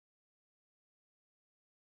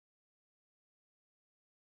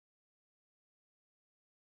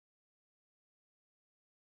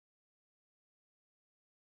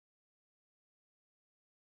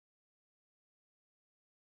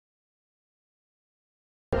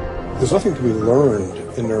There's nothing to be learned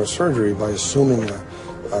in neurosurgery by assuming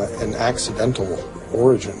an accidental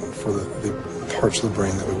origin for the parts of the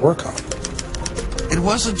brain that we work on. It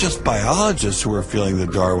wasn't just biologists who were feeling the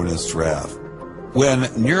Darwinist wrath. When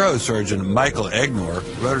neurosurgeon Michael Ignor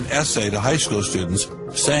wrote an essay to high school students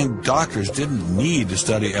saying doctors didn't need to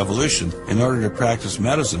study evolution in order to practice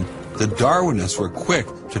medicine, the Darwinists were quick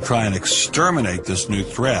to try and exterminate this new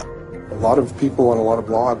threat. A lot of people on a lot of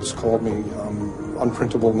blogs called me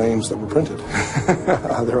unprintable names that were printed.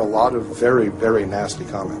 There are a lot of very, very nasty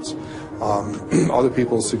comments. Other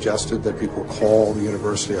people suggested that people call the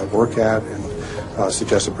university I work at and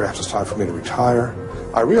suggested perhaps it's time for me to retire.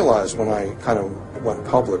 I realized when I kind of went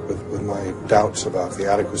public with my doubts about the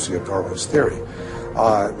adequacy of Darwin's theory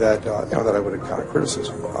that I would encounter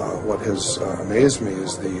criticism. What has amazed me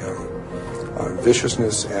is the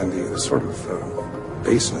viciousness and the sort of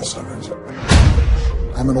baseness of it.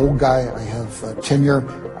 I'm an old guy. I have tenure.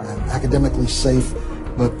 I'm academically safe.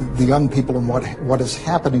 But the young people and what is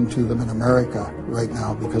happening to them in America right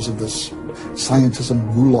now because of this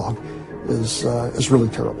scientism gulag is really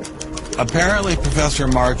terrible. Apparently, Professor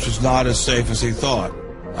Marks was not as safe as he thought.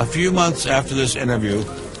 A few months after this interview,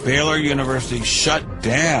 Baylor University shut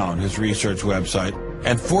down his research website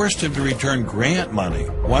and forced him to return grant money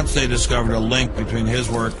once they discovered a link between his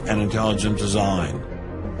work and intelligent design.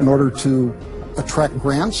 In order to attract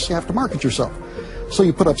grants, you have to market yourself. So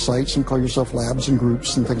you put up sites and call yourself labs and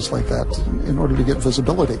groups and things like that in order to get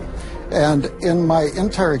visibility. And in my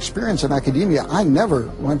entire experience in academia, I never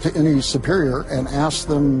went to any superior and asked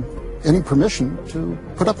them any permission to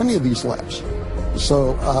put up any of these labs.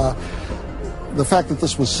 So the fact that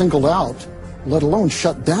this was singled out, let alone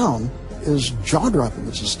shut down, is jaw-dropping.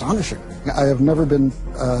 It's astonishing. I have never been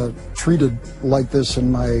treated like this in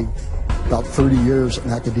my about 30 years in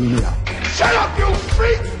academia. Shut up, you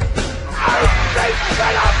freak! I say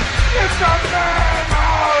shut up!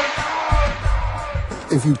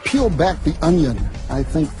 If you peel back the onion, I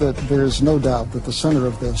think that there's no doubt that the center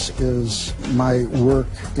of this is my work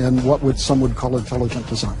in what some would call intelligent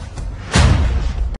design.